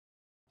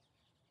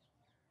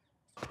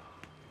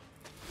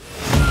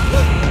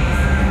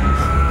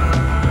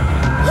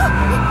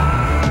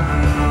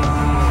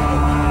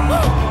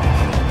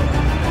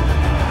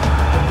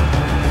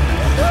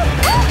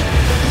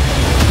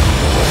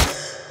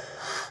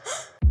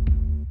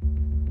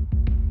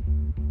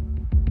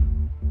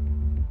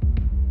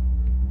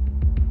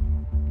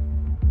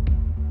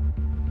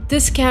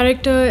This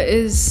character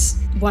is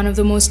one of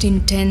the most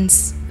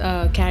intense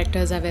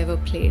characters I've ever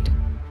played.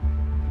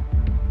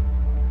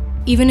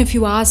 Even if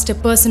you asked a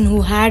person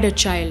who had a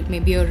child,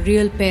 maybe a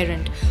real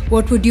parent,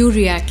 what would you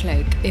react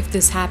like if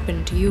this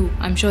happened to you?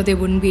 I'm sure they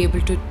wouldn't be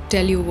able to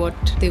tell you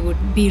what they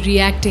would be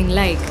reacting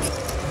like.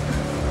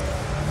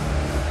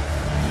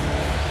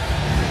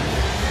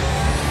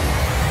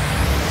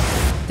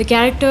 The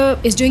character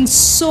is doing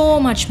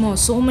so much more,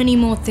 so many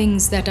more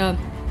things that are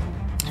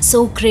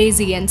so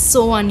crazy and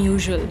so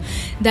unusual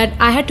that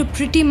I had to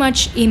pretty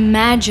much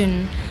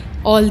imagine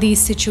all these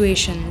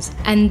situations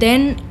and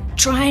then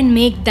try and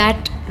make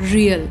that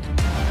real.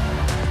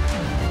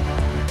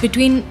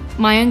 Between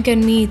Mayank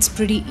and me, it's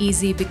pretty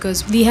easy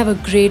because we have a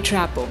great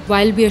rapport.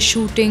 While we are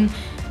shooting,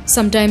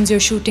 sometimes you're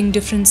shooting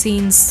different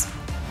scenes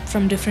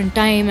from different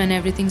time and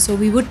everything, so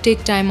we would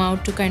take time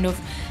out to kind of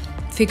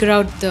figure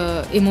out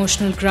the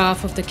emotional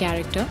graph of the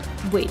character.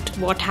 Wait,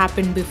 what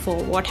happened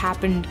before? What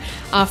happened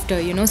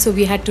after? You know, so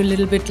we had to a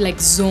little bit like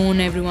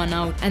zone everyone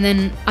out. And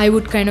then I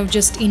would kind of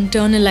just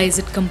internalize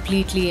it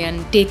completely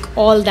and take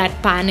all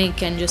that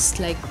panic and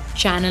just like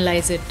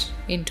channelize it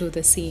into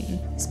the scene.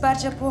 इस बार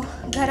जब वो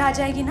घर आ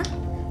जाएगी ना,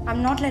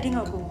 I'm not letting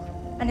her go.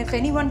 And if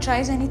anyone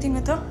tries anything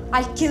with her,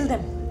 I'll kill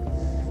them.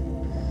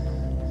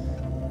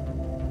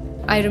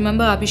 I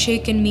remember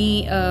Abhishek and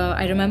me,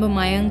 I remember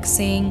Mayank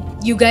saying,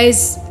 you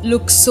guys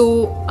look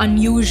so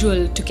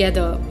unusual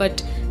together,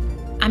 but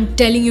I'm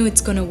telling you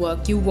it's gonna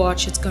work. You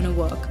watch, it's gonna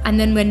work. And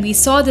then when we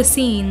saw the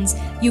scenes,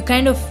 you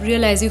kind of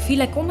realize, you feel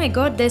like, oh my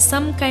god, there's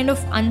some kind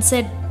of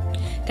unsaid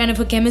kind of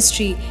a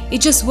chemistry.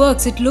 It just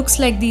works. It looks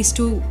like these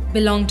two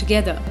belong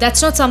together.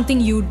 That's not something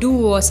you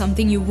do or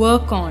something you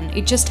work on.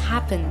 It just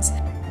happens.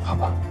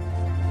 Papa.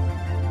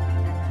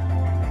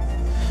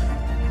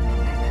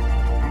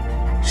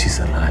 She's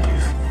alive.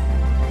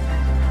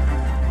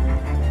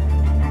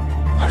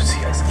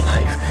 Arzia's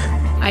alive.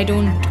 I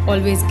don't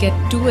always get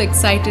too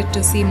excited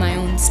to see my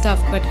own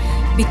stuff, but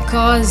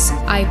because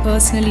I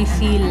personally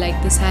feel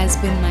like this has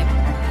been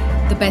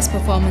the best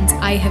performance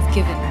I have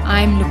given,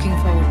 I'm looking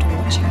forward to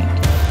watching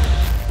it.